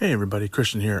Hey everybody,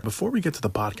 Christian here. Before we get to the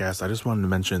podcast, I just wanted to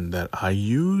mention that I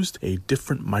used a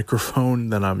different microphone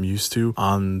than I'm used to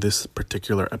on this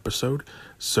particular episode.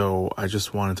 So I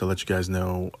just wanted to let you guys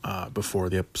know before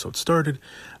the episode started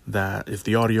that if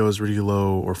the audio is really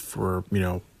low or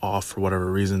off for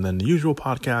whatever reason than the usual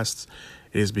podcasts,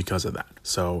 it is because of that.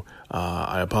 So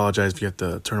I apologize if you have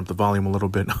to turn up the volume a little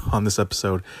bit on this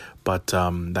episode, but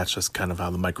that's just kind of how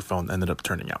the microphone ended up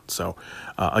turning out. So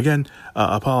again,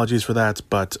 apologies for that,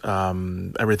 but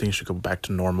everything should go back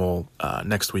to normal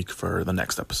next week for the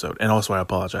next episode. And also I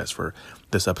apologize for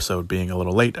this episode being a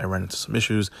little late. I ran into some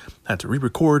issues, had to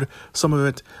re-record some of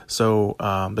it. So,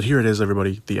 but here it is,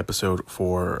 everybody, the episode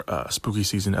for Spooky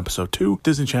Season Episode 2,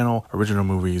 Disney Channel Original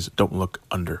Movies, Don't Look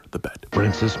Under the Bed.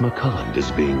 Frances McCullough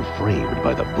is being framed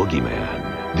by the boogeyman.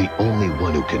 The only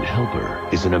one who can help her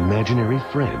is an imaginary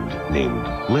friend named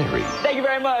Larry. Thank you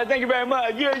very much. Thank you very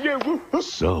much. Yeah. Woo.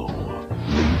 So,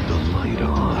 leave the light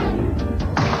on.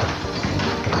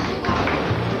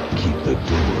 Keep the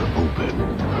door open.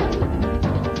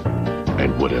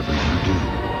 And whatever you do,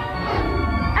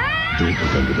 don't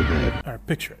look under the bed. All right,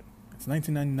 picture it. It's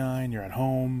 1999. You're at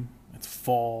home. It's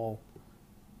fall.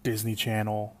 Disney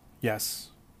Channel. Yes,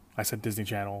 I said Disney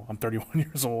Channel. I'm 31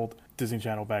 years old. Disney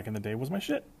Channel back in the day was my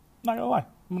shit. Not gonna lie.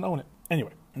 I'm gonna own it.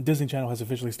 Anyway, Disney Channel has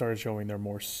officially started showing their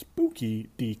more spooky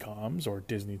DCOMs, or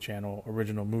Disney Channel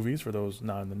original movies, for those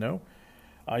not in the know.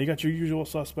 You got your usual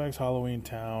suspects, Halloween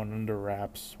Town, Under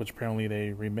Wraps, which apparently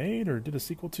they remade or did a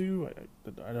sequel to.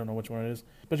 I don't know which one it is.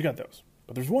 But you got those.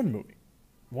 But there's one movie.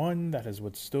 One that has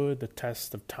withstood the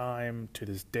test of time to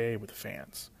this day with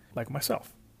fans, like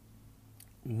myself.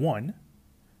 One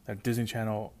that Disney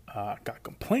Channel got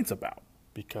complaints about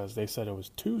because they said it was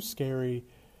too scary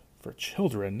for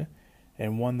children,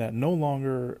 and one that no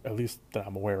longer, at least that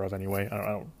I'm aware of anyway, I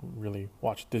don't really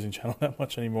watch Disney Channel that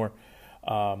much anymore,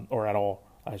 or at all,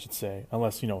 I should say,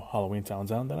 unless, Halloween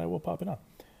Town's on, then I will pop it on.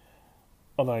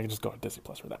 Although I can just go to Disney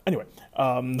Plus for that. Anyway,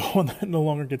 the one that no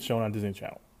longer gets shown on Disney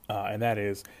Channel, and that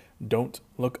is Don't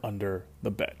Look Under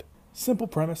the Bed. Simple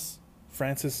premise.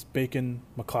 Frances Bacon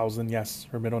McCausland, yes,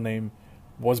 her middle name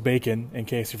was Bacon, in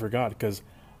case you forgot, because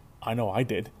I know I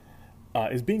did,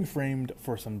 is being framed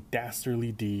for some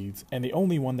dastardly deeds, and the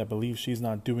only one that believes she's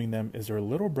not doing them is her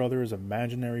little brother's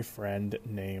imaginary friend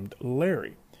named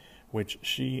Larry, which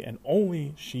she and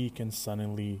only she can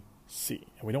suddenly see.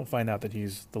 And we don't find out that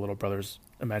he's the little brother's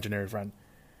imaginary friend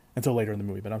until later in the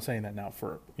movie, but I'm saying that now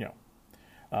for,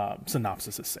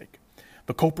 synopsis' sake.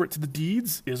 The culprit to the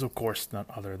deeds is, of course, none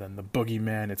other than the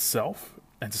boogeyman itself,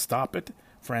 and to stop it,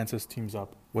 Frances teams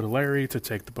up with Larry to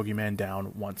take the boogeyman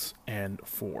down once and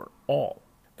for all.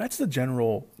 That's the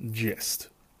general gist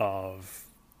of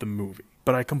the movie.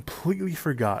 But I completely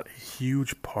forgot a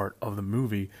huge part of the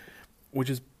movie, which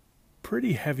is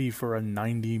pretty heavy for a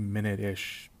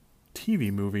 90-minute-ish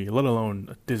TV movie, let alone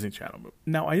a Disney Channel movie.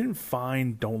 Now, I didn't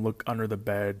find Don't Look Under the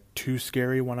Bed too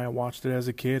scary when I watched it as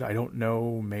a kid. I don't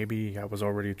know, maybe I was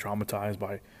already traumatized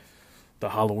by the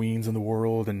Halloweens in the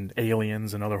world and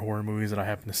Aliens and other horror movies that I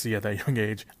happened to see at that young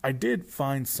age. I did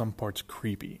find some parts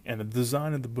creepy, and the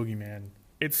design of the boogeyman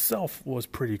itself was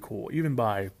pretty cool, even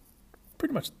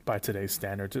pretty much by today's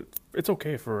standards. It's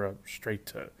okay for a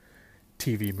straight-to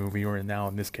TV movie, or now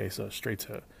in this case, a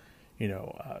straight-to,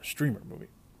 streamer movie.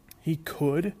 He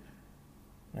could,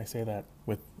 I say that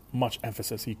with much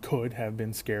emphasis, he could have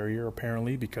been scarier,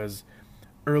 apparently, because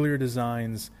earlier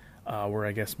designs were,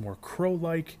 I guess, more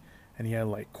crow-like, and he had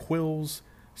like quills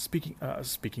sticking out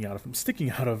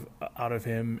of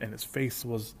him, and his face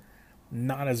was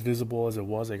not as visible as it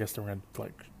was. I guess they were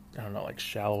gonna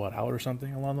shallow it out or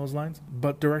something along those lines.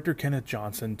 But director Kenneth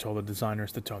Johnson told the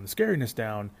designers to tone the scariness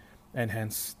down, and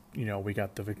hence, we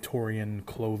got the Victorian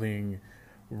clothing,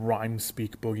 rhyme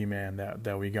speak boogeyman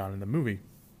that we got in the movie.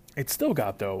 It still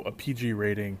got, though, a PG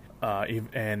rating,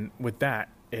 and with that,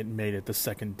 it made it the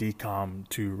second DCOM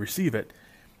to receive it.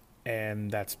 And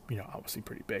that's, obviously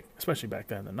pretty big, especially back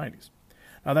then in the 90s.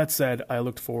 Now, that said, I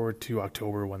looked forward to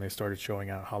October when they started showing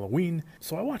out Halloween,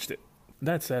 so I watched it.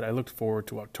 That said, I looked forward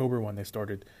to October when they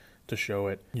started to show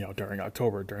it, during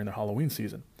October, during the Halloween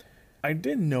season. I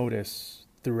did notice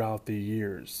throughout the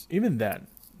years, even then,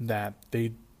 that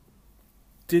they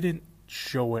didn't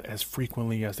show it as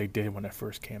frequently as they did when it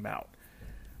first came out,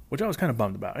 which I was kind of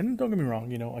bummed about. And don't get me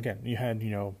wrong, again, you had,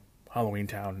 Halloween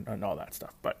Town and all that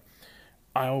stuff, but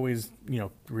I always,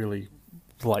 really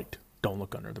liked Don't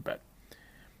Look Under the Bed.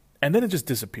 And then it just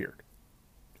disappeared.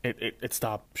 It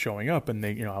stopped showing up, and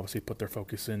they, obviously put their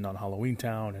focus in on Halloween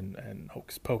Town and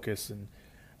Hocus Pocus and,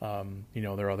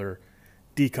 their other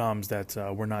DCOMs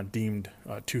that were not deemed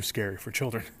too scary for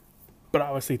children. But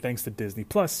obviously, thanks to Disney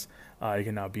Plus, it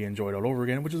can now be enjoyed all over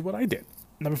again, which is what I did.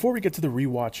 Now, before we get to the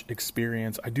rewatch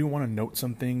experience, I do want to note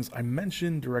some things. I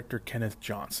mentioned director Kenneth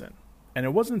Johnson. And it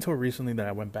wasn't until recently that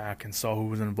I went back and saw who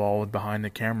was involved behind the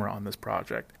camera on this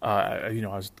project. I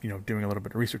was doing a little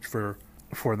bit of research for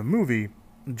the movie.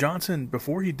 Johnson,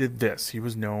 before he did this, he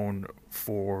was very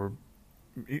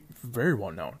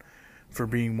well known for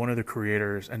being one of the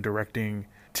creators and directing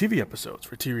TV episodes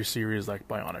for TV series like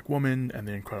Bionic Woman and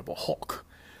The Incredible Hulk.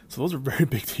 So those are very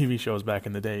big TV shows back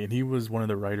in the day, and he was one of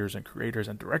the writers and creators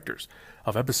and directors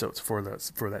of episodes for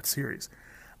that series.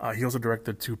 He also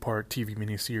directed the 2-part TV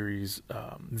miniseries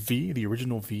V, the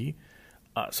original V.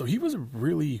 So he was a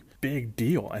really big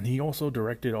deal, and he also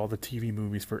directed all the TV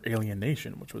movies for Alien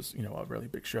Nation, which was a really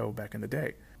big show back in the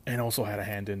day, and also had a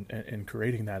hand in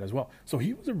creating that as well. So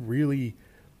he was a really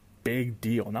big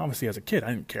deal. And obviously, as a kid,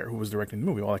 I didn't care who was directing the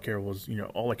movie. All I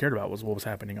cared about was what was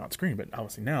happening on screen. But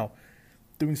obviously now,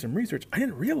 doing some research, I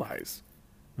didn't realize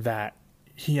that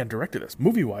he had directed this.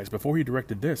 Movie-wise, before he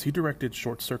directed this, he directed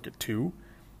Short Circuit 2.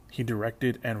 He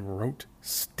directed and wrote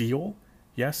Steel.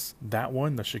 Yes, that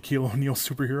one, the Shaquille O'Neal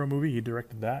superhero movie. He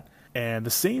directed that. And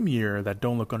the same year that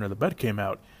Don't Look Under the Bed came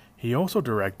out, he also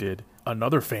directed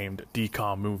another famed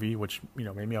DCOM movie, which,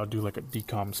 maybe I'll do like a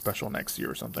DCOM special next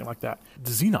year or something like that.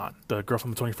 Xenon, The Girl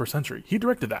from the 21st Century. He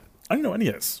directed that. I didn't know any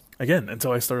of this, again,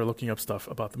 until I started looking up stuff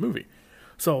about the movie.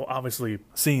 So, obviously,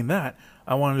 seeing that,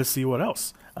 I wanted to see what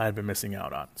else I had been missing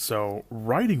out on. So,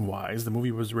 writing-wise, the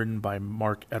movie was written by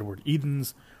Mark Edward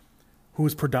Edens, who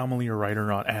is predominantly a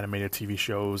writer on animated TV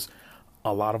shows,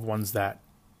 a lot of ones that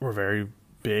were very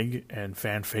big and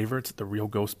fan favorites: The Real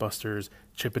Ghostbusters,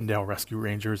 Chip 'n Dale Rescue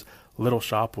Rangers, Little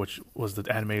Shop, which was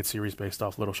the animated series based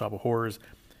off Little Shop of Horrors,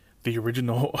 the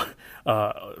original,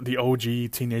 the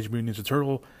OG Teenage Mutant Ninja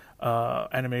Turtle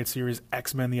animated series,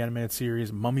 X-Men the animated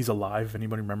series, Mummies Alive, if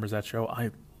anybody remembers that show.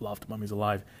 I loved Mummies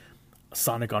Alive.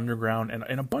 Sonic Underground,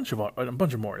 and a bunch of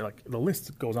more. Like, the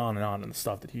list goes on and the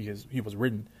stuff that he has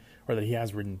written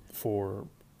for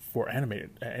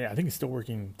animated. I think he's still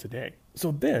working today.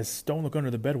 So this, Don't Look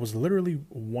Under the Bed, was literally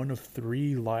one of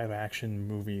 3 live-action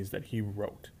movies that he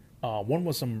wrote. One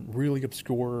was some really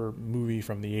obscure movie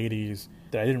from the 80s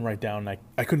that I didn't write down. I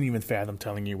couldn't even fathom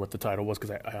telling you what the title was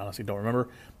because I honestly don't remember.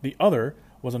 The other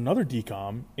was another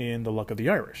DCOM in The Luck of the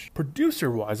Irish.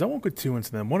 Producer-wise, I won't go too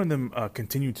into them. One of them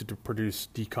continued to produce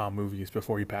DCOM movies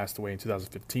before he passed away in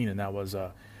 2015, and that was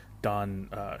Don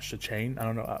Chachane. I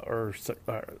don't know,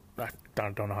 I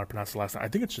don't know how to pronounce the last name. I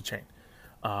think it's Chachane.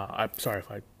 I'm sorry if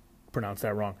I pronounced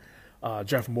that wrong.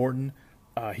 Jeff Morton,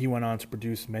 he went on to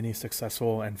produce many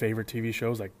successful and favorite TV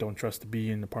shows like Don't Trust the Bee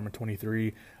and Apartment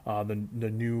 23,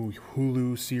 the new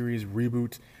Hulu series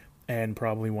Reboot, and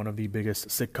probably one of the biggest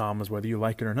sitcoms, whether you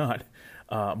like it or not,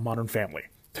 Modern Family.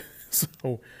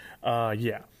 So,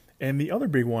 yeah. And the other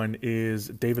big one is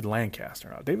David Lancaster.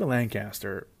 Now, David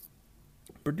Lancaster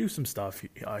produced some stuff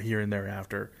here and there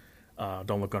after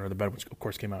Don't Look Under the Bed, which of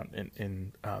course came out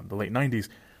in the late 90s.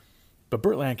 But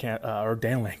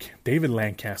David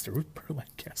Lancaster, who's Burt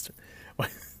Lancaster?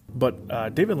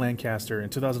 But David Lancaster in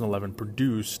 2011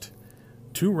 produced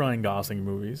 2 Ryan Gosling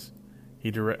movies. He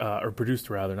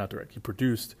produced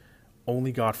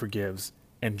Only God Forgives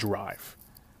and Drive.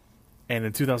 And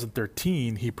in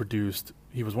 2013, he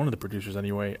was one of the producers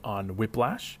anyway, on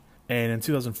Whiplash. And in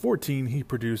 2014, he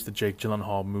produced the Jake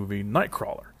Gyllenhaal movie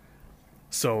Nightcrawler.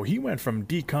 So he went from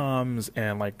DCOMs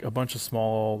and like a bunch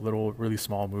of really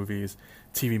small movies,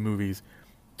 TV movies,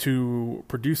 to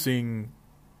producing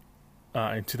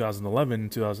in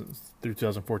 2011 through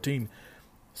 2014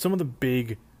 some of the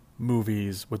big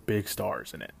movies with big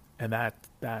stars in it. And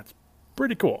that's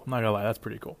pretty cool. I'm not gonna lie, that's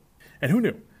pretty cool. And who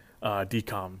knew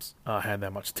DCOMs had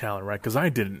that much talent, right? Because I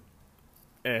didn't,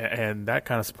 and that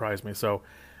kind of surprised me. So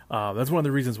that's one of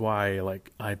the reasons why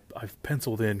I've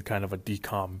penciled in kind of a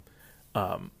DCOM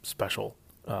special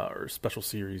or special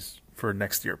series for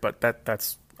next year, but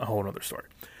that's a whole other story.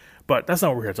 But that's not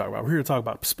what we're here to talk about. We're here to talk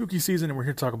about spooky season, and we're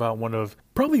here to talk about one of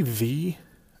probably the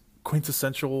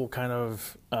quintessential kind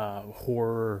of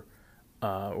horror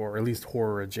or at least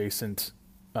horror adjacent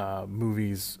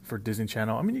movies for Disney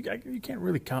Channel. I mean, you can't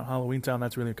really count Halloween Town.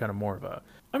 That's really kind of more of a,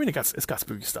 I mean, it's got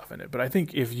spooky stuff in it, but I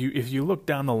think if you look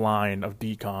down the line of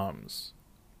DCOMs,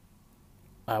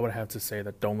 I would have to say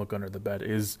that Don't Look Under the Bed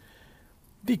is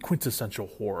the quintessential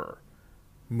horror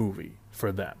movie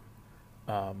for them.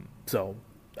 So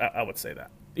I would say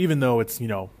that, even though it's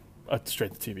a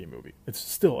straight to TV movie, it's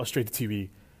still a straight to TV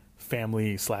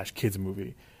family / kids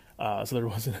movie. So there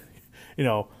wasn't,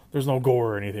 there's no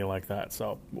gore or anything like that.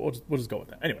 So we'll just go with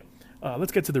that. Anyway,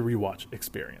 let's get to the rewatch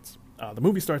experience. The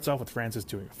movie starts off with Francis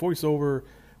doing a voiceover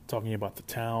talking about the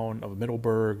town of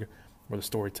Middleburg, where the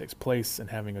story takes place, and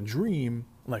having a dream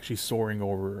like she's soaring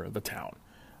over the town.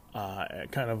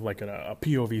 Kind of like a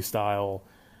POV style,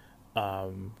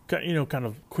 kind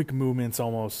of quick movements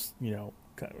almost,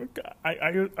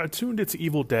 I attuned it to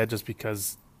Evil Dead just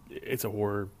because it's a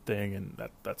horror thing, and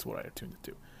that's what I attuned it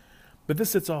to. But this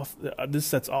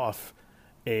sets off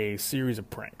a series of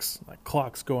pranks, like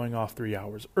clocks going off 3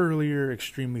 hours earlier,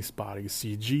 extremely spotty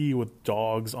CG with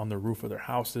dogs on the roof of their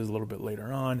houses a little bit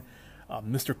later on.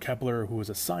 Mr. Kepler, who is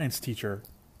a science teacher,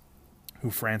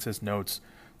 who Frances notes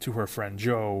to her friend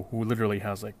Joe, who literally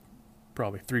has like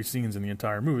probably 3 scenes in the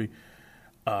entire movie,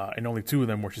 and only 2 of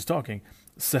them where she's talking,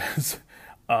 says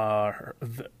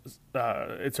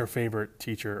it's her favorite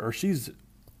teacher, or she's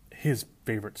his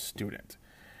favorite student.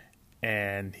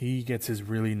 And he gets his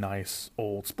really nice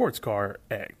old sports car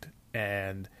egged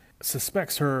and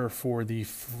suspects her for the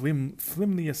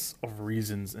flimsiest of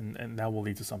reasons, and that will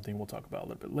lead to something we'll talk about a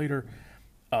little bit later.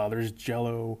 There's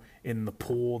Jello in the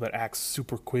pool that acts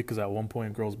super quick, because at one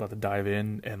point a girl's about to dive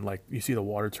in, and like you see the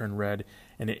water turn red,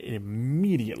 and it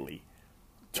immediately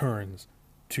turns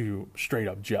to straight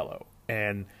up Jello.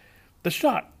 And the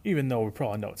shot, even though we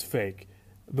probably know it's fake,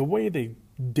 the way they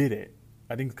did it,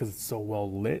 I think because it's so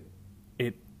well lit,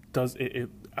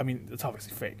 I mean, it's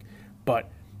obviously fake, but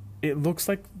it looks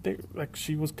like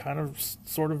she was kind of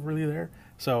sort of really there.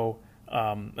 So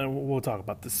and we'll talk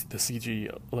about the CG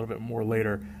a little bit more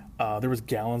later. There was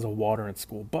gallons of water in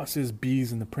school buses,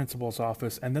 bees in the principal's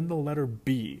office, and then the letter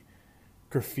B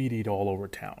graffitied all over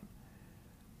town.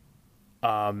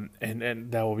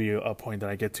 And that will be a point that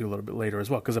I get to a little bit later as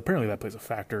well, because apparently that plays a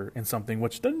factor in something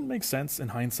which doesn't make sense in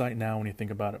hindsight now when you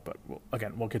think about it. But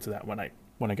we'll get to that when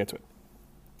I get to it.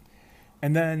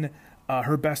 And then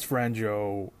her best friend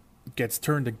Joe gets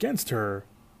turned against her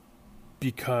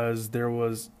because there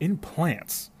was in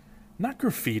plants, not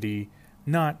graffiti,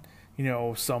 not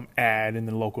some ad in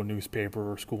the local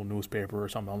newspaper or school newspaper or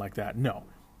something like that. No,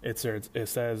 it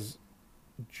says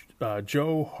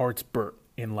Joe hearts Bert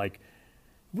in like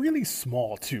really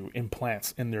small too, in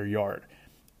plants in their yard.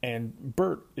 And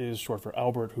Bert is short for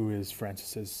Albert, who is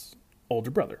Frances's older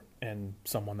brother and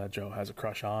someone that Joe has a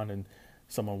crush on, and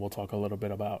someone we'll talk a little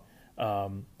bit about a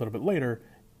little bit later.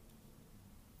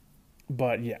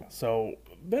 But yeah, so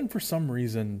then for some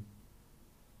reason,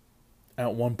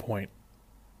 at one point,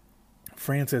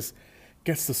 Frances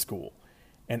gets to school,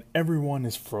 and everyone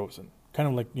is frozen, kind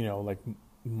of like like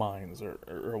mines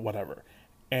or whatever.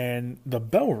 And the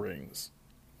bell rings,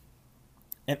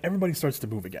 and everybody starts to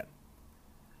move again.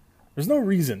 There's no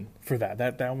reason for that.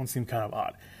 That one seemed kind of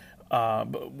odd.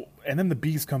 And then the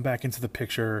bees come back into the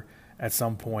picture at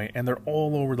some point, and they're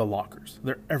all over the lockers.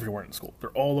 They're everywhere in school. They're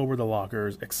all over the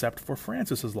lockers, except for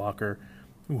Frances's locker,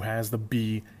 who has the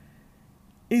bee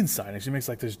inside. And she makes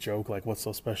like this joke, like, what's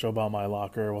so special about my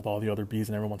locker, with all the other bees,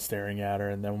 and everyone's staring at her,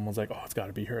 and everyone's like, oh, it's got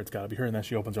to be her, it's got to be her. And then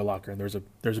she opens her locker, and there's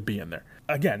a bee in there.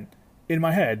 Again, in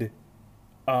my head,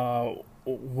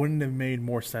 wouldn't have made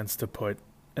more sense to put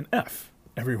an F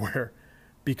everywhere,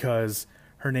 because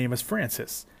her name is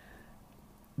Frances.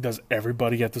 Does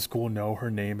everybody at the school know her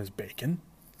name is Bacon?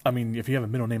 I mean, if you have a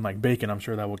middle name like Bacon, I'm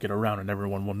sure that will get around and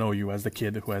everyone will know you as the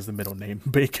kid who has the middle name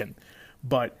Bacon.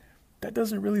 But that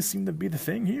doesn't really seem to be the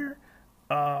thing here.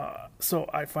 So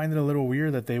I find it a little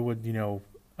weird that they would, do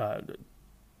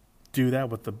that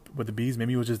with the bees.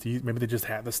 Maybe it was just maybe they just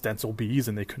had the stencil bees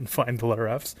and they couldn't find the letter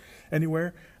F's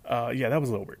anywhere. Yeah, that was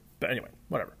a little weird. But anyway,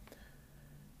 whatever.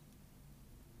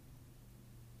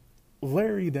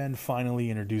 Larry then finally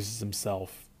introduces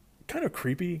himself. Kind of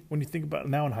creepy when you think about it.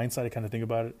 Now in hindsight, I kind of think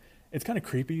about it. It's kind of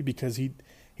creepy because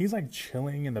he's like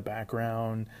chilling in the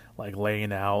background, like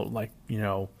laying out, like,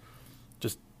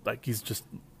 just like he's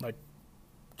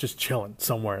just chilling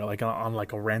somewhere, like on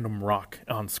like a random rock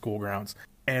on school grounds,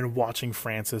 and watching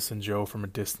Frances and Joe from a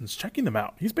distance, checking them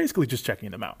out. He's basically just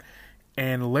checking them out.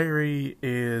 And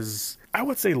I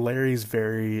would say Larry's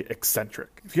very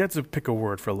eccentric. If you had to pick a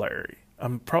word for Larry,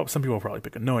 some people will probably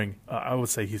pick annoying. I would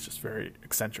say he's just very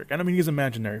eccentric. And I mean, he's an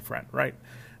imaginary friend, right?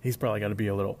 He's probably got to be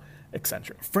a little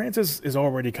eccentric. Frances is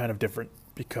already kind of different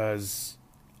because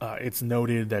it's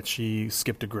noted that she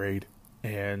skipped a grade,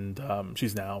 and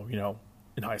she's now,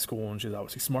 in high school, and she's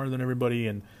obviously smarter than everybody,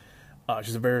 and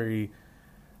she's a very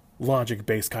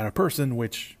logic-based kind of person,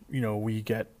 which, we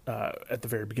get at the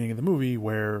very beginning of the movie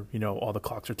where, all the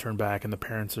clocks are turned back and the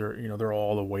parents are, they're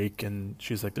all awake, and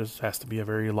she's like, there has to be a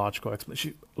very logical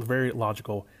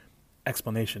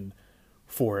explanation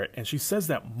for it. And she says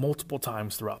that multiple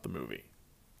times throughout the movie.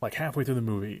 Like halfway through the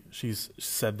movie, she's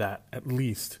said that at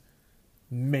least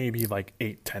maybe like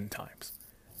 8-10 times.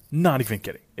 Not even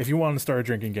kidding. If you wanted to start a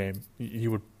drinking game,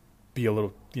 you would be a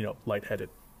little, lightheaded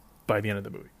by the end of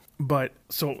the movie. But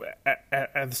so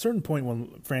at a certain point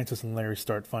when Frances and Larry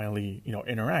start finally,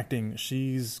 interacting,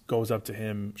 she goes up to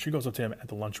him at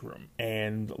the lunchroom,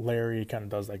 and Larry kind of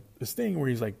does like this thing where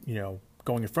he's like,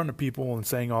 going in front of people and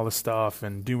saying all this stuff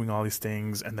and doing all these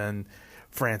things, and then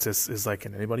Frances is like,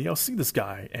 can anybody else see this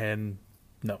guy? And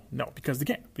no, because they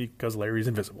can't, because Larry's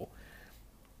invisible.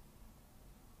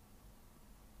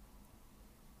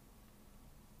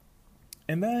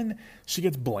 And then she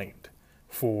gets blamed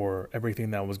for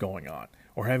everything that was going on,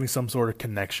 or having some sort of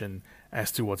connection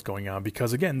as to what's going on,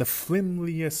 because again, the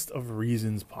flimsiest of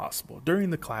reasons possible. During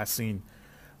the class scene,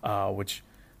 which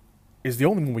is the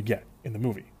only one we get in the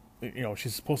movie,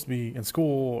 she's supposed to be in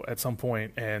school at some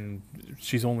point, and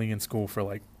she's only in school for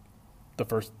like the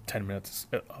first 10 minutes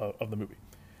of the movie,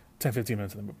 10-15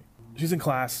 minutes of the movie. She's in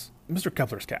class, Mr.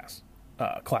 Kepler's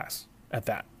class at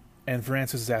that, and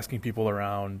Frances is asking people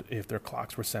around if their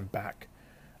clocks were sent back.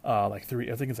 I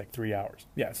think it's like 3 hours.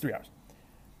 Yeah, it's 3 hours.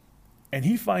 And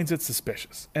he finds it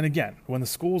suspicious. And again, when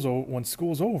school's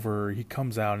over, he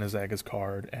comes out in his Agas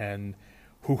card, and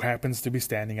who happens to be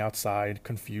standing outside,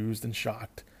 confused and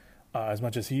shocked, as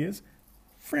much as he is?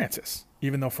 Frances.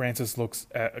 Even though Frances looks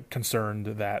concerned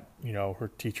that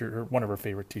her teacher, or one of her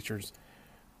favorite teachers'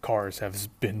 cars have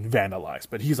been vandalized,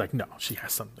 but he's like, no, she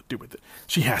has something to do with it.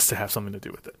 She has to have something to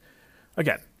do with it.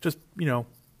 Again, just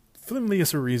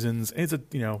flimsiest of reasons. It's a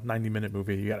 90-minute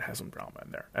movie. You gotta have some drama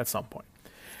in there at some point.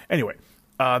 Anyway,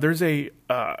 there's a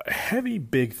heavy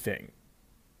big thing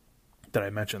that I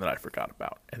mentioned that I forgot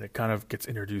about, and it kind of gets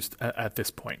introduced at this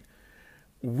point.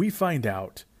 We find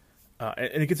out,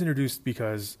 and it gets introduced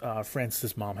because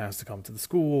Frances' mom has to come to the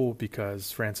school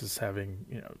because Frances is having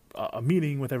a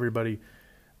meeting with everybody,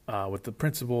 with the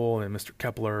principal and Mr.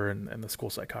 Kepler and the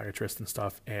school psychiatrist and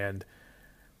stuff, and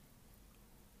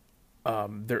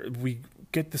we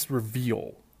get this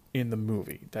reveal in the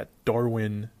movie that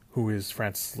Darwin, who is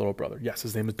Frances' little brother, yes,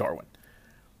 his name is Darwin,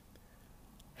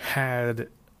 had,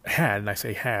 and I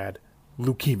say had,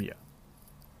 leukemia.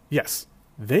 Yes,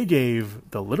 they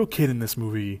gave the little kid in this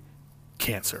movie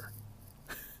cancer.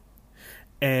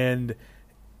 And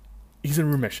he's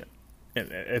in remission.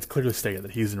 It's clearly stated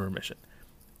that he's in remission.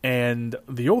 And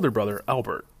the older brother,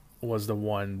 Albert, was the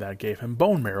one that gave him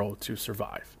bone marrow to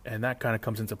survive. And that kind of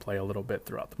comes into play a little bit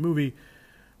throughout the movie,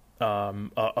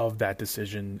 of that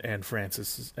decision and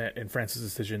Frances'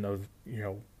 decision of,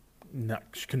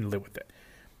 she couldn't live with it.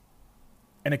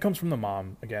 And it comes from the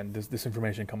mom. Again, this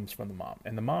information comes from the mom.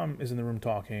 And the mom is in the room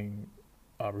talking,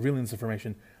 revealing this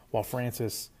information, while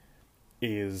Frances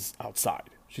is outside.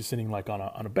 She's sitting like on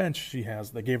a bench.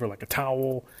 They gave her like a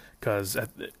towel, because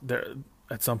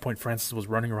at some point Frances was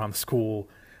running around the school,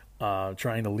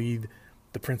 trying to lead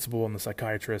the principal and the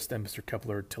psychiatrist and Mr.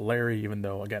 Kepler to Larry, even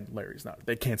though, again,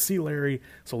 they can't see Larry.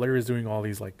 So Larry's doing all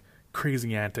these like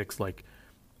crazy antics, like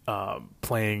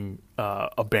playing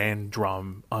a band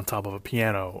drum on top of a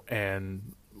piano,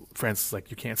 and Frances is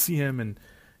like, you can't see him, and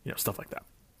stuff like that.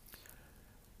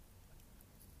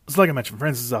 So like I mentioned,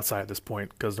 Frances is outside at this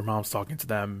point because their mom's talking to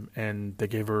them, and they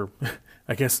gave her,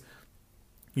 I guess,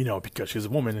 because she's a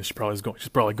woman and she's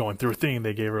probably going through a thing,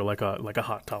 they gave her like a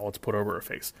hot towel to put over her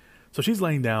face. So she's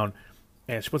laying down,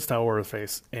 and she puts the towel over her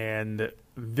face, and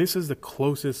this is the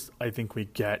closest I think we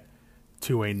get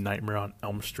to a Nightmare on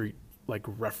Elm Street like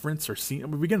reference or scene.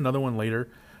 We get another one later,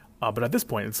 but at this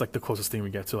point, it's like the closest thing we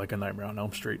get to like a Nightmare on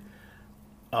Elm Street.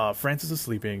 Frances is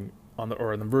on the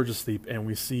verge of sleep, and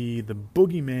we see the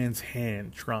boogeyman's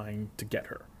hand trying to get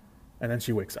her, and then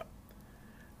she wakes up.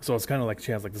 So it's kind of like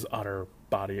she has like this outer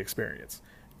body experience,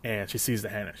 and she sees the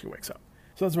hand and she wakes up.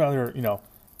 So that's rather,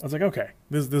 I was like, okay,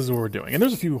 this is what we're doing. And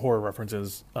there's a few horror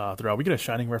references throughout. We get a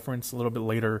Shining reference a little bit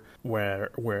later where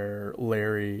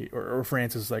Larry or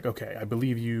Frances is like, okay, I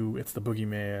believe you, it's the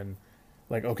boogeyman.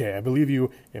 Like, okay, I believe you,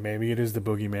 and maybe it is the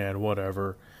boogeyman,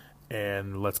 whatever.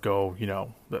 And let's go,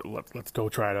 let's go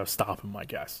try to stop him, I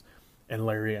guess. And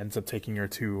Larry ends up taking her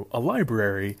to a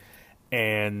library,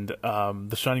 and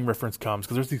the Shining reference comes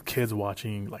because there's these kids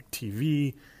watching like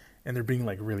TV, and they're being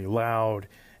like really loud.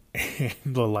 And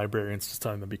the librarian's just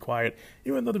telling them to be quiet,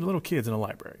 even though they're little kids in a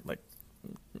library. Like,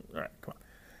 all right, come on.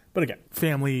 But again,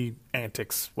 family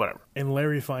antics, whatever. And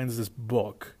Larry finds this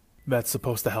book that's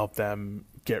supposed to help them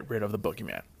get rid of the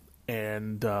boogeyman.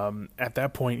 And at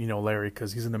that point, Larry,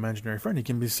 because he's an imaginary friend, he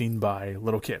can be seen by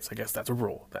little kids. I guess that's a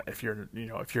rule, that if you're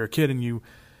a kid and you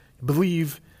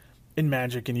believe in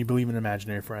magic and you believe in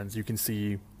imaginary friends, you can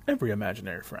see every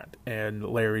imaginary friend. And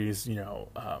Larry's,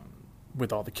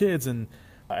 with all the kids, and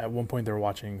at one point they were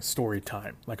watching Story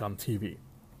Time, like on TV,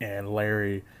 and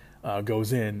Larry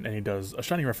goes in and he does a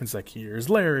Shining reference, like, here's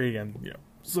Larry, and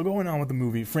So going on with the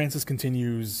movie, Frances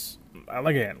continues,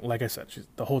 like I said, she's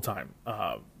the whole time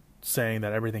saying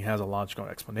that everything has a logical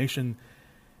explanation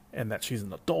and that she's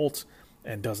an adult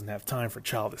and doesn't have time for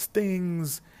childish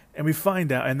things. And we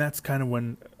find out, and that's kind of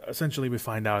when, essentially we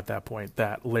find out at that point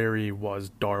that Larry was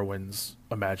Darwin's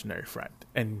imaginary friend.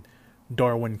 And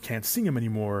Darwin can't see him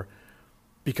anymore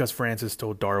because Frances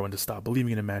told Darwin to stop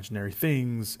believing in imaginary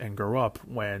things and grow up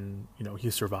when, he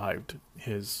survived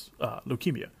his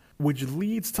leukemia. Which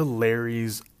leads to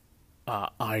Larry's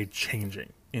eye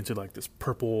changing into like this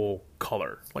purple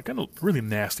color, like kind of really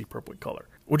nasty purple color,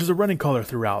 which is a running color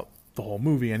throughout the whole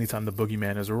movie. Anytime the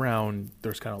boogeyman is around,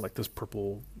 there's kind of like this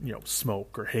purple,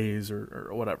 smoke or haze or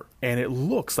whatever. And it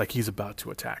looks like he's about to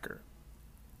attack her.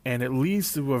 And it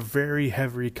leads to a very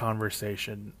heavy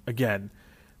conversation. Again,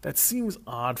 that seems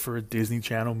odd for a Disney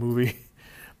Channel movie.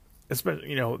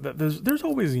 Especially, there's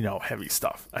always, heavy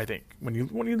stuff, I think. When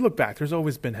you look back, there's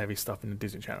always been heavy stuff in the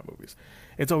Disney Channel movies.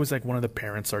 It's always like one of the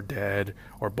parents are dead,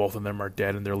 or both of them are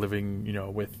dead, and they're living,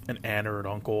 with an aunt or an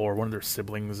uncle, or one of their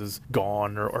siblings is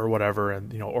gone, or whatever,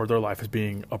 and, or their life is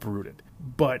being uprooted.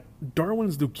 But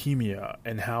Darwin's leukemia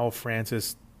and how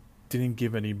Frances didn't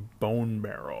give any bone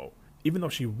marrow, even though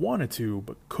she wanted to,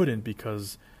 but couldn't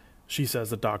because she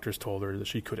says the doctors told her that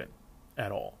she couldn't at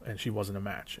all, and she wasn't a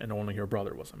match, and only her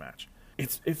brother was a match.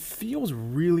 It feels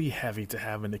really heavy to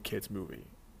have in a kids movie,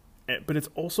 but it's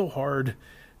also hard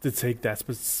to take that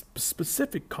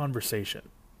specific conversation.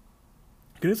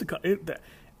 Because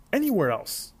anywhere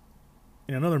else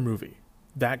in another movie,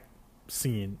 that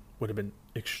scene would have been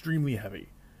extremely heavy.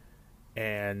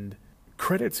 And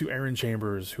credit to Aaron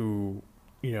Chambers, who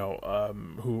does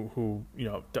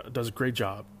a great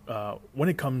job when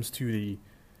it comes to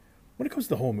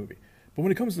the whole movie. But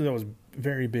when it comes to those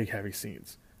very big, heavy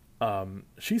scenes,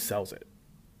 she sells it.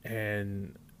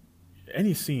 And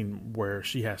any scene where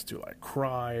she has to like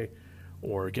cry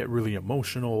or get really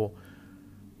emotional,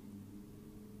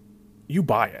 you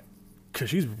buy it because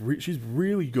she's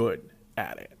really good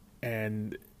at it.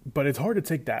 But it's hard to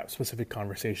take that specific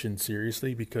conversation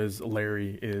seriously because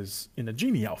Larry is in a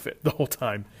genie outfit the whole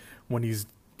time when he's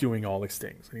doing all these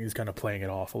things, and he's kind of playing it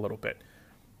off a little bit.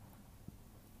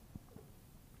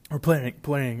 Or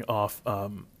playing off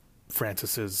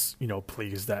Frances's,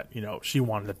 pleas that, she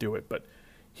wanted to do it, but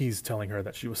he's telling her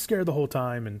that she was scared the whole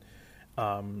time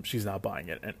and she's not buying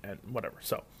it and whatever.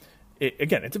 So,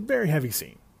 it's a very heavy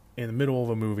scene in the middle of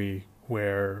a movie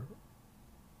where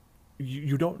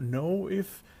you don't know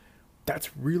if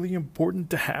that's really important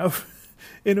to have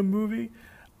in a movie.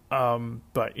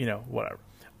 But, whatever.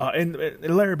 And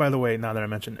Larry, by the way, now that I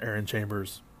mentioned Aaron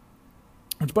Chambers,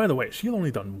 which, by the way, she had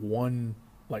only done one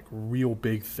like real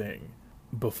big thing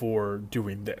before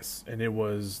doing this, and it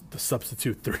was The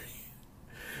Substitute 3.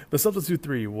 The Substitute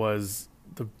 3 was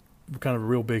the kind of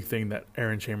real big thing that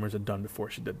Aaron Chambers had done before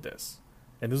she did this,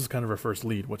 and this is kind of her first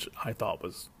lead, which I thought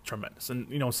was tremendous.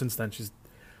 And since then she's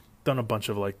done a bunch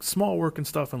of like small work and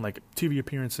stuff and like TV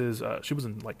appearances. She was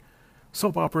in like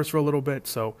soap operas for a little bit,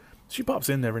 so she pops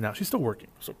in every now. She's still working,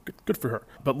 so good for her.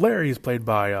 But Larry is played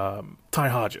by Ty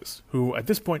Hodges, who at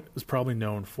this point is probably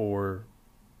known for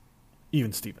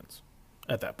Even Stevens.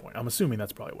 At that point, I'm assuming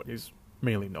that's probably what he's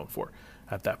mainly known for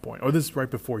at that point, or this is right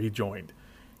before he joined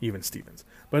Even Stevens.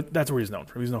 But that's where he's known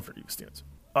for. He's known for Even Stevens.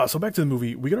 So back to the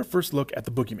movie, we get our first look at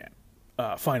the boogeyman.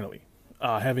 Finally,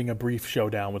 having a brief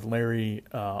showdown with Larry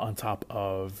on top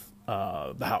of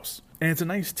the house, and it's a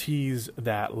nice tease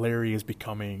that Larry is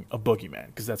becoming a boogeyman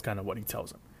because that's kind of what he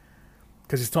tells him.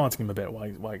 Because he's taunting him a bit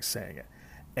while he's saying it,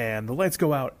 and the lights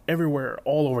go out everywhere,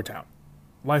 all over town.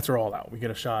 Lights are all out. We get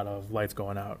a shot of lights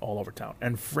going out all over town.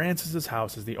 And Frances's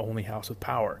house is the only house with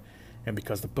power. And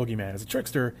because the boogeyman is a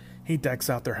trickster, he decks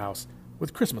out their house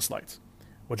with Christmas lights.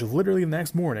 Which is literally the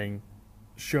next morning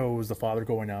shows the father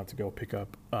going out to go pick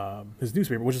up his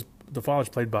newspaper, which is the father's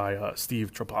played by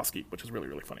Steve Troposky, which is really,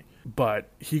 really funny. But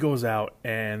he goes out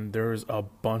and there's a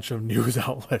bunch of news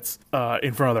outlets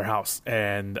in front of their house.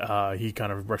 And he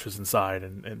kind of rushes inside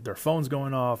and their phone's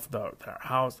going off, their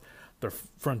house... Their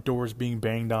front doors being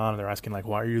banged on, and they're asking, like,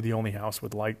 why are you the only house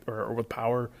with light or with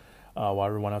power? Why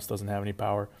everyone else doesn't have any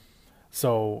power?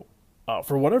 So,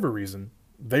 for whatever reason,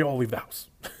 they all leave the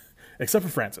house. Except for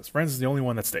Frances. Frances is the only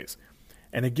one that stays.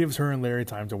 And it gives her and Larry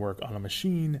time to work on a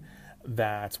machine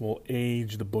that will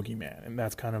age the boogeyman. And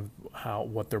that's kind of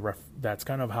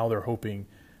how they're hoping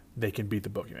they can beat the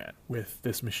boogeyman, with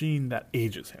this machine that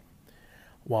ages him.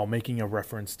 While making a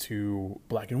reference to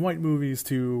black and white movies,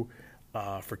 too,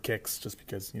 for kicks, just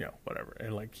because, whatever.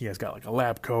 And like he has got like a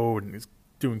lab coat and he's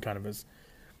doing kind of his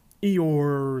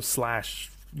Eeyore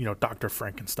 / Dr.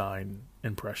 Frankenstein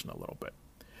impression a little bit.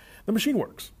 The machine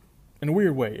works. in a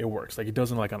weird way, it works. Like, it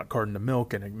doesn't, like, on a carton of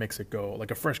milk and it makes it go,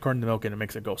 like a fresh carton of milk and it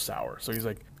makes it go sour. So he's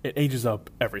like, it ages up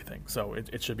everything. So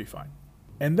it should be fine.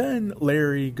 And then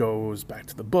Larry goes back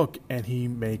to the book and he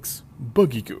makes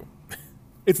Boogie Goo.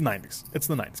 It's 90s. It's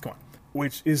the 90s. Come on.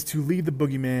 Which is to lead the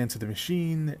boogeyman to the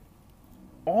machine.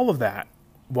 All of that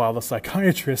while the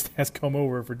psychiatrist has come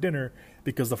over for dinner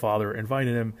because the father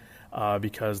invited him,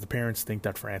 because the parents think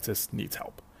that Francis needs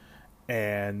help.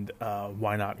 And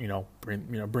why not,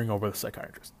 bring over the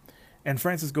psychiatrist. And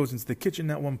Francis goes into the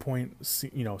kitchen at one point,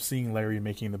 seeing Larry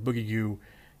making the Boogie Goo.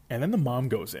 And then the mom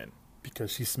goes in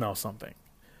because she smells something.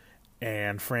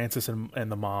 And Francis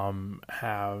and the mom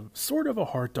have sort of a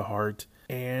heart-to-heart.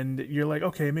 And you're like,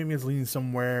 okay, maybe it's leading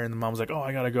somewhere. And the mom's like, oh,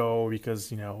 I gotta go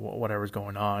because, whatever's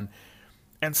going on.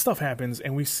 And stuff happens.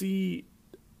 And we see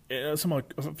a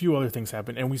few other things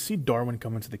happen. And we see Darwin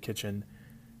come into the kitchen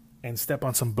and step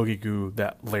on some Boogie Goo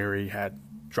that Larry had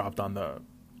dropped on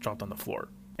the floor.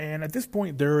 And at this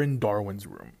point, they're in Darwin's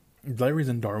room. Larry's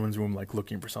in Darwin's room, like,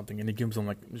 looking for something. And he gives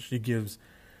him, he gives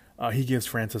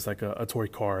Francis, like, a toy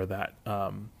car that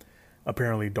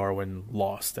apparently Darwin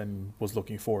lost and was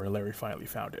looking for, and Larry finally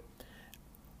found it.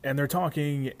 And they're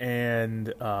talking,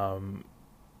 and,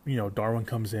 Darwin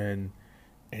comes in,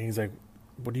 and he's like,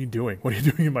 what are you doing? What are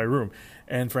you doing in my room?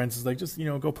 And Francis is like, just,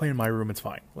 go play in my room, it's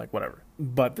fine, like, whatever.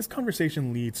 But this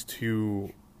conversation leads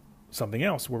to something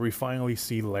else, where we finally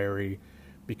see Larry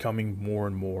becoming more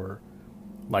and more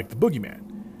like the boogeyman.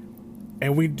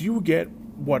 And we do get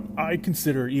what I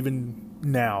consider, even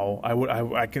now,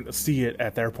 I can see it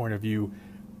at their point of view,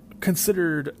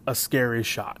 considered a scary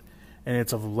shot. And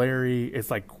it's of Larry,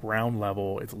 it's like ground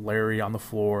level, it's Larry on the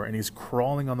floor, and he's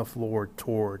crawling on the floor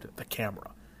toward the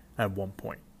camera at one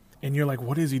point. And you're like,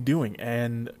 what is he doing?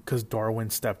 And because Darwin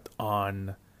stepped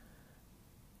on,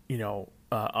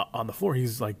 on the floor,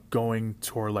 he's like going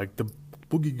toward like the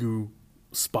Boogie Goo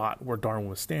spot where Darwin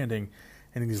was standing,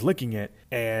 and he's licking it.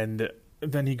 And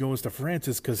then he goes to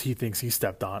Francis because he thinks he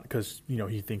stepped on, because,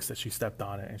 he thinks that she stepped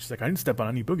on it. And she's like, I didn't step on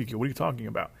any Boogie Goo. What are you talking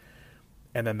about?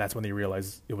 And then that's when they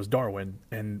realize it was Darwin.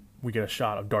 And we get a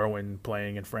shot of Darwin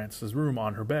playing in Francis's room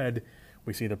on her bed.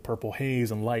 We see the purple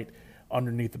haze and light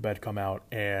underneath the bed come out.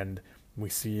 And we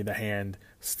see the hand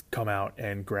come out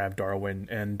and grab Darwin.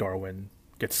 And Darwin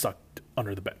gets sucked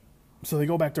under the bed. So they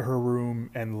go back to her room.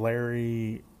 And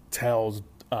Larry tells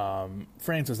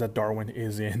Francis that Darwin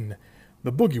is in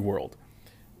the boogie world,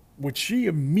 which she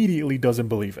immediately doesn't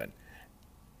believe in.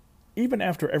 Even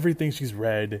after everything she's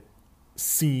read,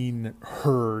 seen,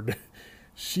 heard,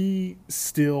 she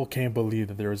still can't believe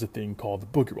that there is a thing called the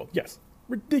boogie world. Yes,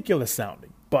 ridiculous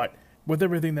sounding, but with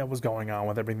everything that was going on,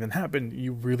 with everything that happened,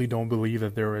 you really don't believe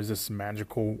that there is this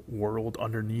magical world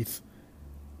underneath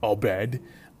a bed.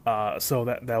 So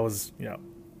that was,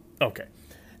 okay.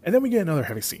 And then we get another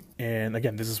heavy scene. And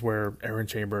again, this is where Erin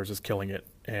Chambers is killing it.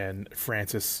 And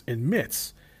Francis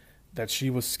admits that she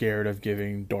was scared of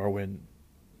giving Darwin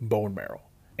bone marrow.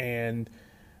 And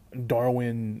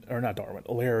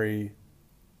Larry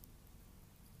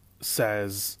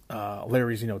says,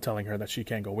 Larry's, telling her that she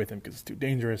can't go with him because it's too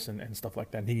dangerous and stuff like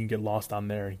that. And he can get lost on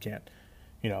there. He can't,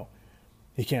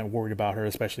 he can't worry about her,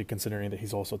 especially considering that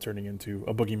he's also turning into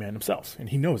a boogeyman himself. And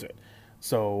he knows it.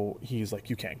 So he's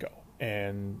like, you can't go.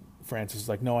 And Francis is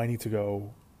like, no, I need to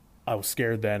go. I was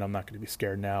scared then. I'm not going to be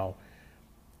scared now.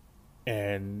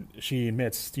 And she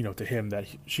admits, to him that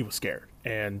she was scared.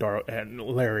 And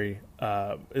Larry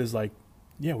is like,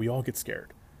 yeah, we all get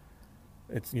scared.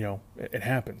 It's, it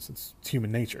happens. It's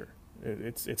human nature.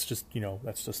 It's just,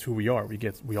 that's just who we are.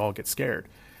 We all get scared.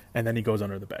 And then he goes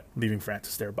under the bed, leaving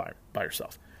Francis there by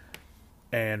herself.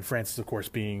 And Francis, of course,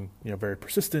 being, very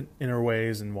persistent in her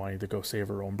ways and wanting to go save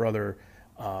her own brother,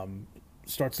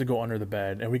 starts to go under the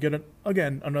bed. And we get,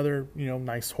 another,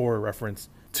 nice horror reference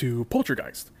to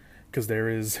Poltergeist.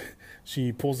 Because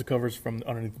she pulls the covers from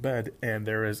underneath the bed, and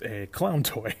there is a clown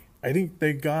toy. I think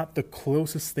they got the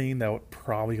closest thing that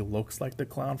probably looks like the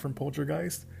clown from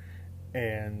Poltergeist.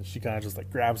 And she kind of just,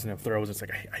 grabs it and throws it. It's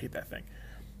like, I hate that thing.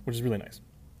 Which is really nice.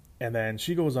 And then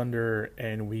she goes under,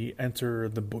 and we enter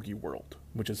the boogie world,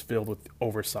 which is filled with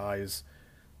oversized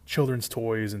children's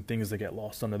toys and things that get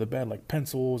lost under the bed, like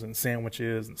pencils and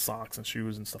sandwiches and socks and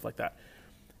shoes and stuff like that.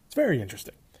 It's very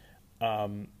interesting.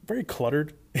 Very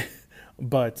cluttered,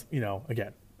 but,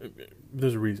 again,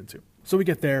 there's a reason to. So we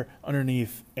get there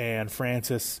underneath, and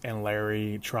Francis and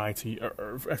Larry try to,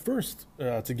 at first,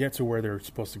 to get to where they're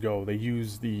supposed to go, they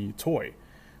use the toy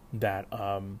that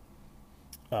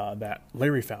that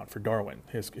Larry found for Darwin,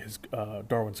 his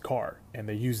Darwin's car, and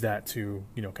they use that to,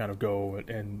 kind of go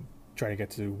and try to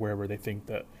get to wherever they think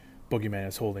the boogeyman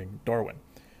is holding Darwin.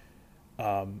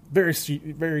 Very,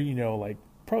 like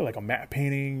probably like a matte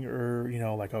painting, or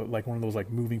like one of those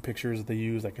like moving pictures that they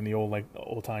use like in the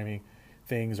old timey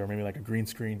things, or maybe like a green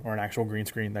screen or an actual green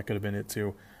screen. That could have been it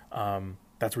too.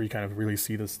 That's where you kind of really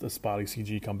see the spotty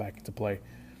CG come back into play.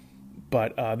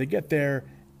 But they get there,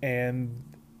 and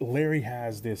Larry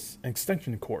has this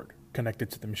extension cord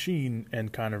connected to the machine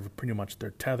and kind of pretty much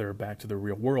their tether back to the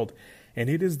real world. And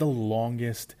it is the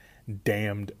longest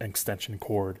damned extension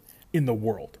cord in the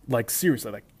world. Like,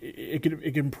 seriously, like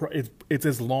it's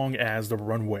as long as the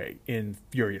runway in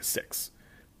Furious 6.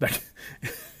 Like,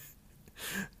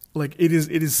 like it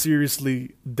is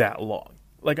seriously that long.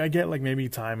 Like, I get like maybe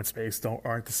time and space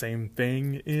aren't the same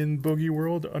thing in Boogie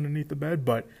World underneath the bed,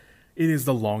 but it is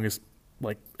the longest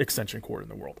like extension cord in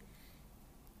the world.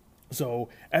 So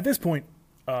at this point,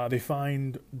 they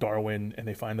find Darwin and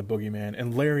they find the boogeyman,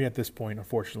 and Larry at this point,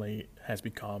 unfortunately, has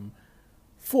become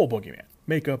full boogeyman,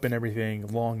 makeup and everything,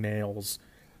 long nails,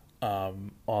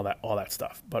 all that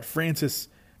stuff. But Francis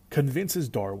convinces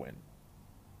Darwin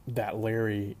that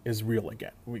Larry is real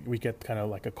again. We get kind of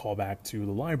like a callback to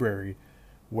the library,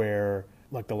 where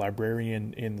like the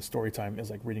librarian in the story time is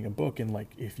like reading a book, and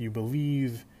like, if you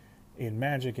believe in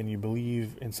magic and you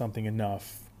believe in something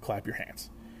enough, clap your hands.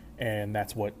 And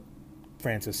that's what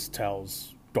Francis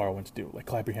tells Darwin to do. Like,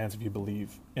 clap your hands if you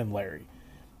believe in Larry.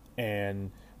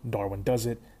 And Darwin does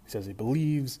it. He says he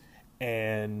believes.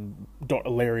 And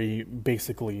Larry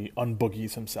basically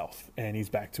unboogies himself. And he's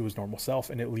back to his normal self.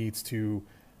 And it leads to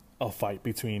a fight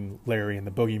between Larry and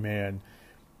the boogeyman,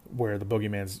 where the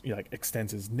boogeyman like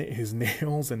extends his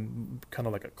nails in kind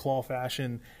of like a claw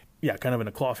fashion. Yeah, kind of in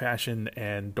a claw fashion.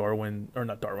 And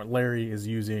Larry is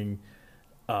using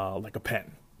like a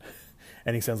pen.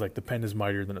 And he says like the pen is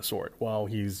mightier than a sword, while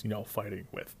he's, fighting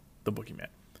with the boogeyman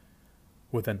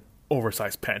with an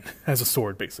oversized pen as a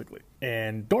sword, basically.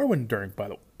 And Darwin,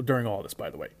 during all this, by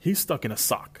the way, he's stuck in a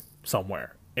sock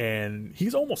somewhere, and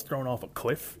he's almost thrown off a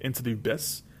cliff into the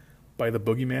abyss by the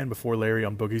boogeyman before Larry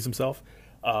unboogies himself.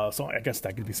 So I guess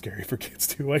that could be scary for kids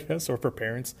too, I guess, or for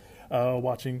parents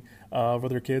watching for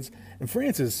their kids. And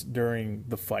Francis, during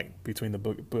the fight between the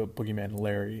boogeyman and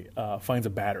Larry, finds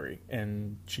a battery,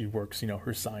 and she works,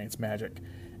 her science magic,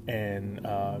 and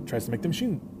tries to make the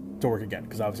machine to work again,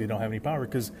 because obviously they don't have any power,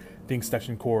 because the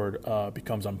extension cord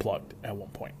becomes unplugged at one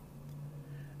point.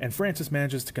 And Francis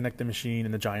manages to connect the machine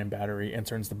and the giant battery, and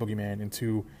turns the boogeyman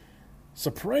into,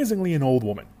 surprisingly, an old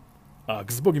woman,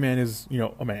 because the boogeyman is,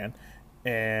 a man.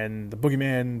 And the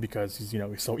boogeyman, because he's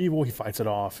so evil, he fights it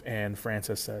off, and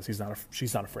Francis says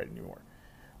she's not afraid anymore.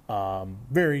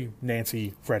 Very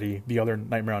Nancy, Freddy, the other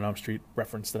Nightmare on Elm Street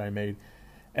reference that I made.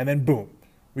 And then boom,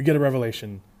 we get a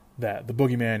revelation that the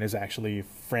boogeyman is actually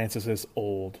Francis's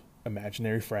old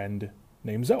imaginary friend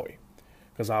named Zoe.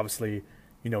 Because obviously,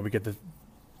 we get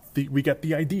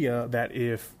the idea that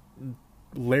if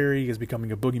Larry is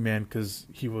becoming a boogeyman because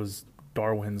he was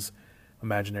Darwin's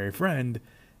imaginary friend,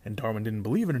 and Darwin didn't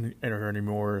believe in her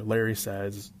anymore, Larry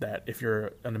says that if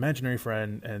you're an imaginary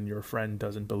friend and your friend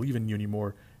doesn't believe in you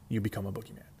anymore, you become a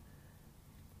boogeyman.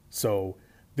 So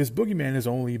this boogeyman has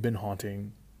only been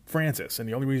haunting Francis, and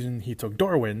the only reason he took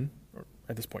Darwin, or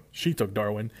at this point she took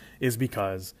Darwin, is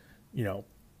because he had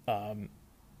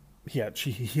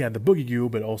the boogie goo,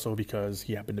 but also because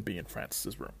he happened to be in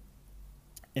Francis's room.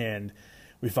 And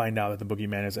we find out that the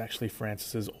boogeyman is actually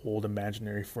Francis's old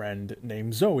imaginary friend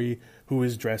named Zoe, who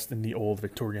is dressed in the old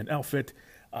Victorian outfit,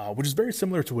 which is very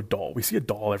similar to a doll. We see a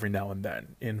doll every now and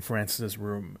then in Francis's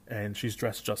room, and she's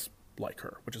dressed just like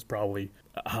her, which is probably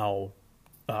how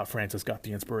Francis got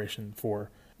the inspiration for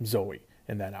Zoe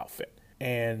in that outfit.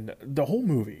 And the whole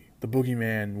movie, the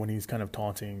boogeyman, when he's kind of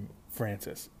taunting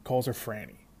Francis, calls her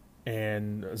Franny.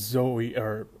 And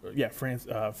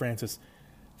Francis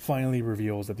finally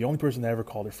reveals that the only person that ever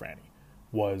called her Franny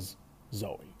was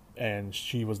Zoe, and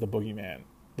she was the boogeyman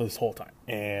this whole time.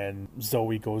 And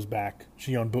Zoe goes back,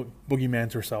 she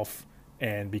boogeyman's herself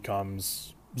and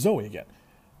becomes Zoe again.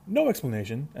 No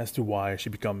explanation as to why she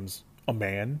becomes a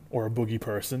man or a boogie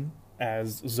person,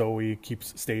 as Zoe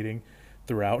keeps stating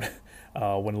throughout.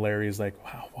 When Larry is like,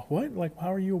 wow, what? Like,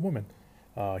 how are you a woman?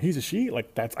 He's a she?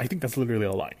 Like, I think that's literally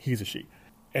a line. He's a she.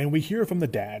 And we hear from the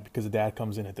dad, because the dad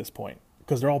comes in at this point,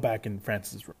 because they're all back in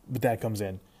Francis' room. The dad comes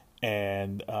in,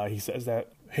 and he says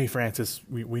that, hey, Francis,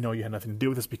 we know you had nothing to do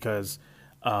with this, because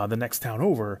the next town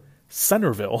over,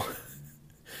 Centerville,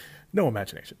 no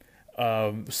imagination,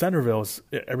 Centerville,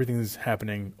 everything's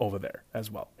happening over there as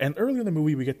well. And earlier in the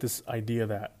movie, we get this idea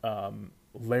that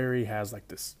Larry has like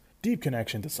this deep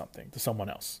connection to someone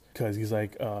else, because he's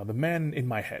like, the man in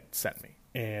my head sent me.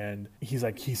 And he's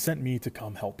like, he sent me to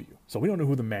come help you. So we don't know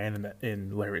who the man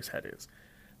in Larry's head is.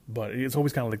 but it's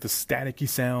always kind of like the staticky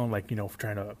sound, like,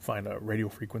 trying to find a radio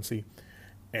frequency.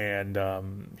 And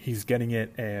he's getting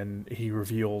it, and he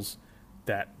reveals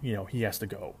that, he has to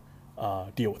go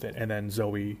deal with it. And then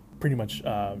Zoe pretty much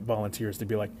volunteers to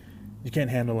be like, you can't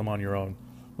handle him on your own.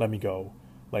 Let me go.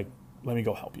 Let me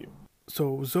go help you.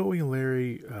 So Zoe and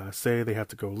Larry say they have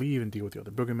to go leave and deal with the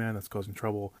other boogeyman that's causing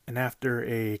trouble. And after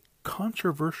a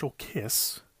controversial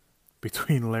kiss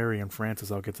between Larry and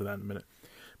Francis, I'll get to that in a minute.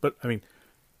 But, I mean,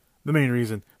 the main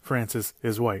reason Francis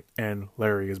is white and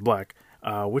Larry is black,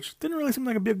 which didn't really seem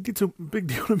like a big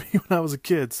deal to me when I was a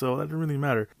kid, so that didn't really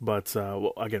matter. But,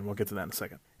 again, we'll get to that in a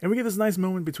second. And we get this nice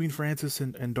moment between Francis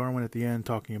and Darwin at the end,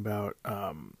 talking about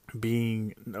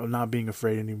not being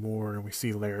afraid anymore, and we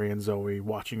see Larry and Zoe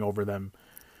watching over them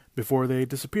before they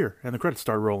disappear, and the credits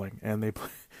start rolling, and they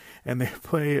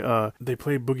play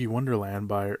Boogie Wonderland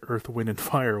by Earth, Wind and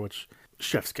Fire, which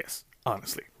chef's kiss,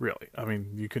 honestly, really. I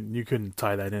mean, you couldn't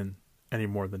tie that in any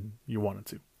more than you wanted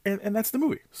to. And that's the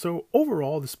movie. So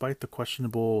overall, despite the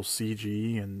questionable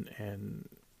CG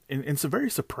and some very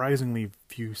surprisingly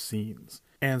few scenes,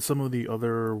 and some of the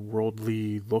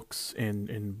otherworldly looks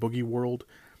in Boogie World,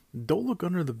 Don't Look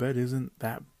Under the Bed isn't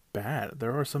that bad.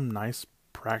 There are some nice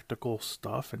practical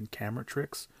stuff and camera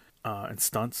tricks and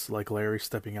stunts, like Larry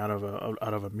stepping out of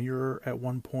a mirror at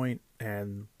one point,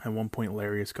 and at one point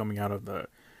Larry is coming out of the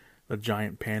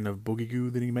giant pan of boogie goo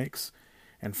that he makes,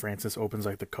 and Francis opens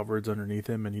like the cupboards underneath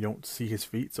him, and you don't see his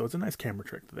feet. So it's a nice camera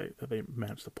trick that they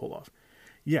managed to pull off.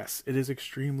 Yes, it is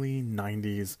extremely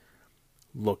 90s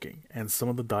looking, and some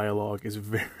of the dialogue is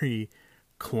very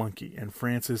clunky, and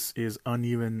Francis is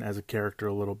uneven as a character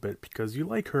a little bit because you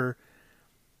like her,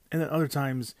 and then other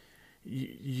times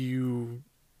you're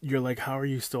like, how are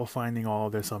you still finding all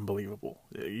of this unbelievable?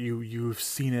 You've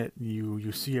seen it,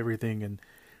 you see everything, and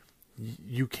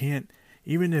you can't,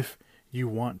 even if you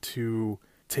want to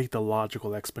take the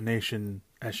logical explanation,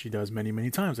 as she does many, many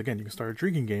times. Again, you can start a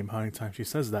drinking game how many times she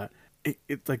says that.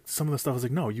 It's like some of the stuff is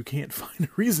like, no, you can't find a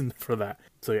reason for that.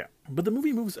 So yeah, but the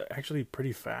movie moves actually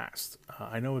pretty fast.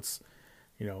 I know it's,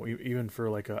 even for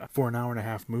an hour and a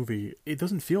half movie, it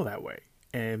doesn't feel that way.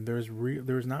 And there's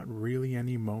not really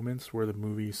any moments where the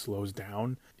movie slows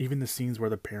down. Even the scenes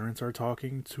where the parents are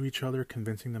talking to each other,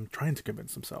 trying to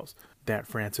convince themselves that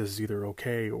Frances is either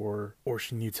okay or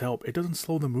she needs help, it doesn't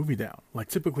slow the movie down. Like,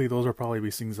 typically those are probably be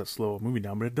scenes that slow a movie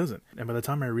down, but it doesn't. And by the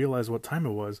time I realized what time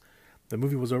it was, the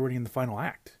movie was already in the final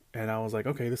act. And I was like,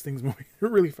 okay, this thing's moving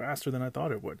really faster than I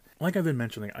thought it would. Like I've been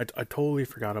mentioning, I totally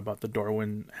forgot about the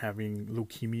Darwin having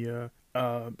leukemia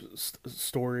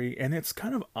story, and it's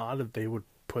kind of odd that they would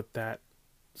put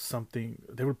something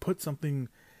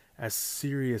as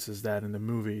serious as that in the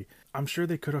movie. I'm sure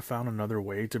they could have found another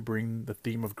way to bring the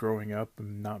theme of growing up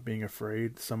and not being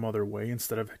afraid some other way,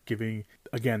 instead of giving,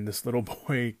 again, this little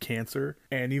boy cancer.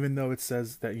 And even though it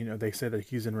says that, they say that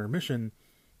he's in remission,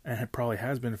 and it probably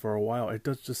has been for a while, it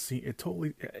does just seem,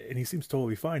 and he seems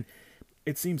totally fine.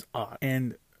 It seems odd.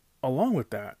 And along with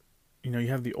that, you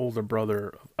have the older brother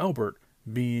of Albert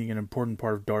being an important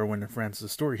part of Darwin and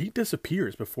Francis' story. He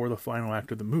disappears before the final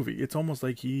act of the movie. It's almost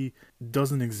like he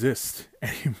doesn't exist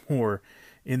anymore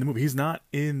in the movie. He's not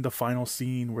in the final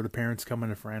scene where the parents come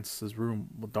into Francis' room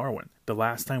with Darwin. The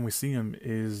last time we see him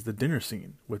is the dinner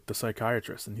scene with the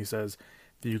psychiatrist, and he says,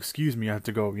 "Do you excuse me? I have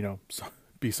to go,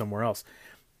 be somewhere else."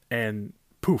 And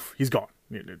poof, he's gone.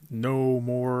 No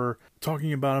more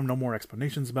talking about him, no more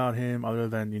explanations about him, other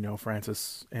than,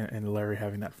 Francis and Larry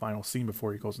having that final scene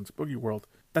before he goes into Boogie World.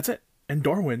 That's it. And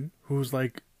Darwin,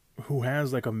 who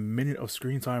has a minute of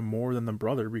screen time more than the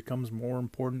brother, becomes more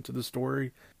important to the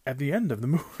story at the end of the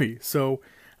movie. So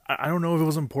I don't know if it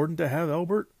was important to have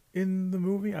Albert in the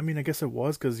movie. I mean, I guess it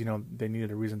was, because, they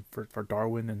needed a reason for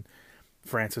Darwin and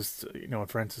Francis,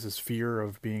 Francis's fear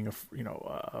of being,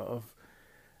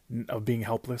 of being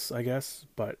helpless, I guess.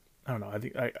 But I don't know. I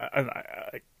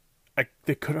think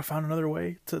they could have found another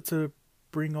way to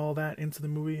bring all that into the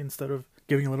movie instead of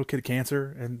giving a little kid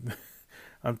cancer. And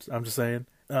I'm just saying.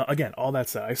 Again, all that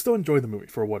said, I still enjoyed the movie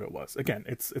for what it was. Again,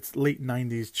 it's late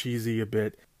 90s cheesy a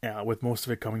bit, with most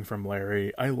of it coming from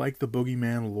Larry. I like the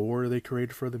boogeyman lore they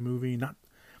created for the movie. Not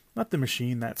the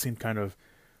machine, that seemed kind of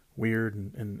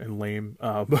weird and lame.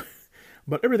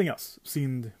 But everything else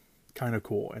seemed kind of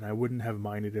cool, and I wouldn't have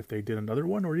minded if they did another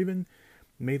one, or even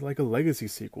made like a legacy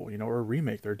sequel, or a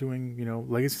remake. They're doing,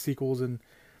 legacy sequels, and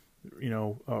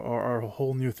are a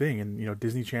whole new thing. And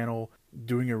Disney Channel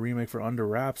doing a remake for Under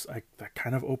Wraps, that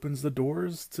kind of opens the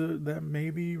doors to them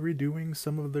maybe redoing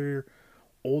some of their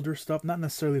older stuff, not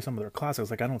necessarily some of their classics.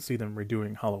 Like, I don't see them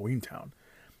redoing Halloween Town,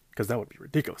 because that would be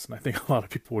ridiculous, and I think a lot of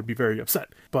people would be very upset.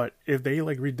 But if they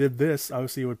like redid this,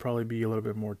 obviously it would probably be a little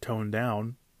bit more toned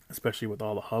down, especially with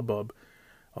all the hubbub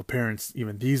of parents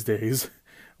even these days,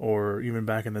 or even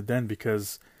back in the den,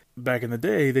 because back in the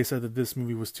day they said that this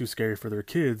movie was too scary for their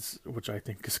kids, which I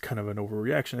think is kind of an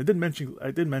overreaction. I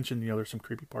did mention, there's some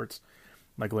creepy parts,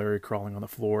 like Larry crawling on the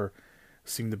floor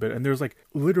seemed a bit, and there's like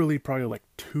literally probably like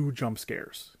 2 jump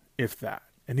scares, if that.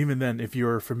 And even then, if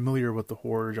you're familiar with the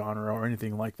horror genre or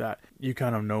anything like that, you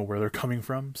kind of know where they're coming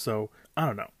from. So I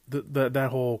don't know, that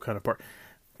whole kind of part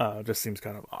just seems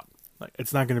kind of odd. Like,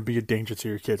 it's not going to be a danger to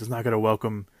your kids. It's not going to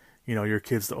welcome, your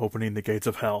kids to opening the gates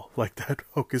of hell like that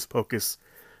Hocus Pocus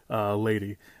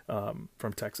lady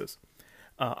from Texas.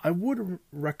 I would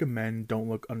recommend Don't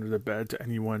Look Under the Bed to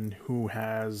anyone who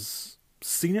has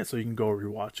seen it, so you can go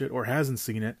rewatch it, or hasn't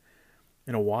seen it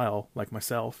in a while, like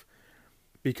myself,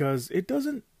 because it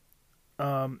doesn't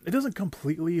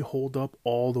completely hold up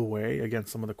all the way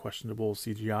against some of the questionable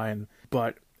CGI,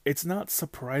 but it's not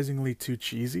surprisingly too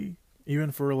cheesy.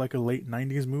 Even for like a late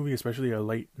 90s movie, especially a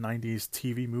late 90s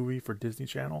TV movie for Disney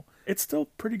Channel, it's still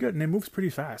pretty good, and it moves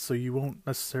pretty fast, so you won't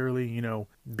necessarily,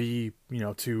 be,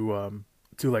 too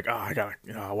like, I gotta,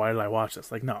 why did I watch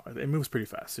this? Like, no, it moves pretty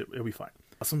fast. It'll be fine.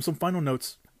 Some final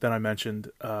notes that I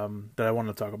mentioned, that I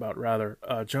wanted to talk about, rather.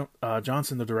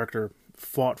 Johnson, the director,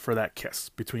 fought for that kiss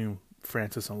between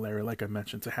Frances and Larry, like I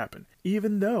mentioned, to happen,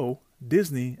 even though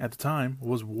Disney at the time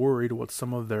was worried what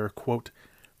some of their, quote,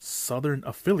 Southern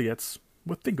affiliates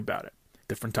would think about it.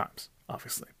 Different times,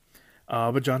 obviously.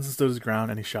 But Johnson stood his ground,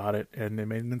 and he shot it, and they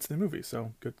made it into the movie.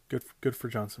 So good for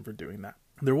Johnson for doing that.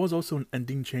 There was also an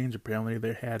ending change. Apparently,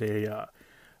 they had a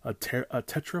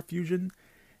tetrafusion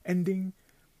ending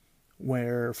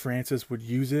where Frances would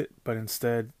use it, but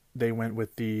instead they went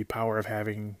with the power of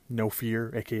having no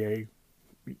fear, aka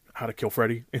How to Kill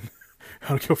Freddy in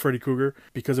How to Kill Freddy Krueger,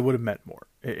 because it would have meant more.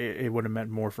 It would have meant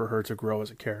more for her to grow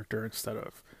as a character instead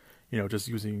of, just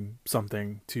using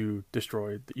something to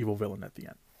destroy the evil villain at the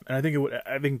end. And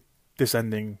I think this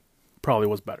ending probably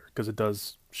was better, because it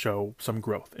does show some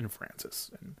growth in Frances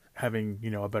and having,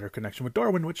 a better connection with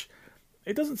Darwin, which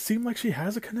it doesn't seem like she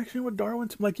has a connection with Darwin.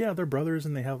 Like, yeah, they're brothers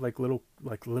and they have like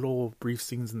little brief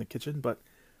scenes in the kitchen, but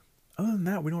other than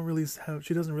that,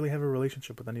 she doesn't really have a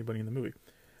relationship with anybody in the movie.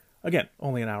 Again,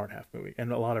 only an hour and a half movie,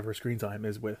 and a lot of her screen time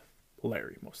is with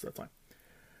Larry most of the time.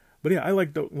 But yeah, I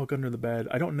like Don't Look Under the Bed.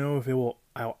 I don't know if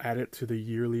I'll add it to the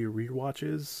yearly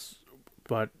rewatches,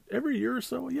 but every year or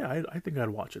so, yeah, I think I'd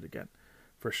watch it again,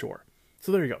 for sure.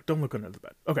 So there you go, Don't Look Under the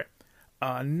Bed. Okay,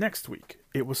 next week,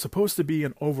 it was supposed to be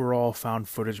an overall found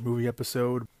footage movie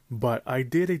episode, but I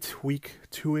did a tweak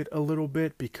to it a little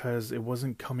bit because it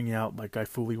wasn't coming out like I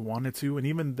fully wanted to, and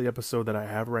even the episode that I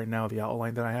have right now, the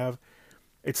outline that I have,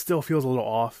 it still feels a little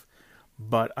off.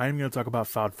 But I'm going to talk about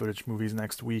found footage movies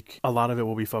next week. A lot of it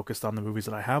will be focused on the movies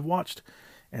that I have watched,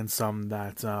 and some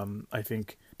that I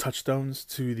think touchstones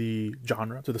to the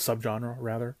genre, to the subgenre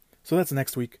rather. So that's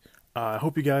next week. I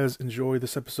hope you guys enjoy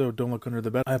this episode, Don't Look Under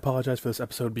the Bed. I apologize for this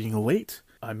episode being late.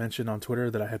 I mentioned on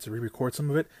Twitter that I had to re-record some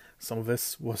of it. Some of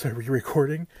this was a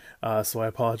re-recording, so I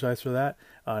apologize for that.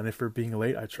 And if we're being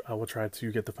late, I will try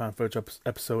to get the found footage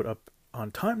episode up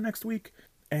on time next week.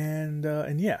 And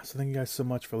yeah, so thank you guys so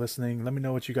much for listening. Let me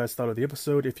know what you guys thought of the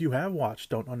episode. If you have watched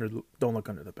Don't Look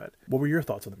Under the Bed, what were your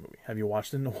thoughts on the movie? Have you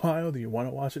watched it in a while? Do you want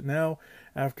to watch it now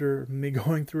after me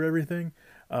going through everything?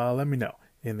 Let me know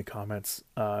in the comments.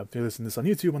 If you're listening to this on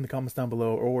YouTube, in the comments down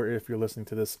below, or if you're listening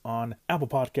to this on Apple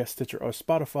Podcasts, Stitcher, or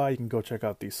Spotify, you can go check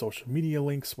out the social media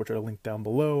links, which are linked down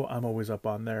below. I'm always up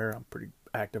on there. I'm pretty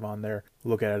active on there.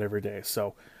 Look at it every day.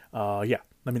 So yeah,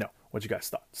 let me know what you guys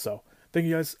thought. So thank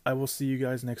you guys. I will see you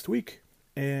guys next week,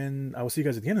 and I will see you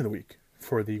guys at the end of the week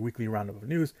for the weekly roundup of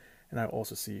news, and I'll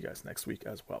also see you guys next week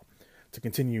as well to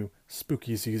continue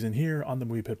spooky season here on the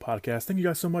Movie Pit Podcast. Thank you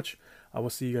guys so much. I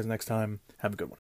will see you guys next time. Have a good one.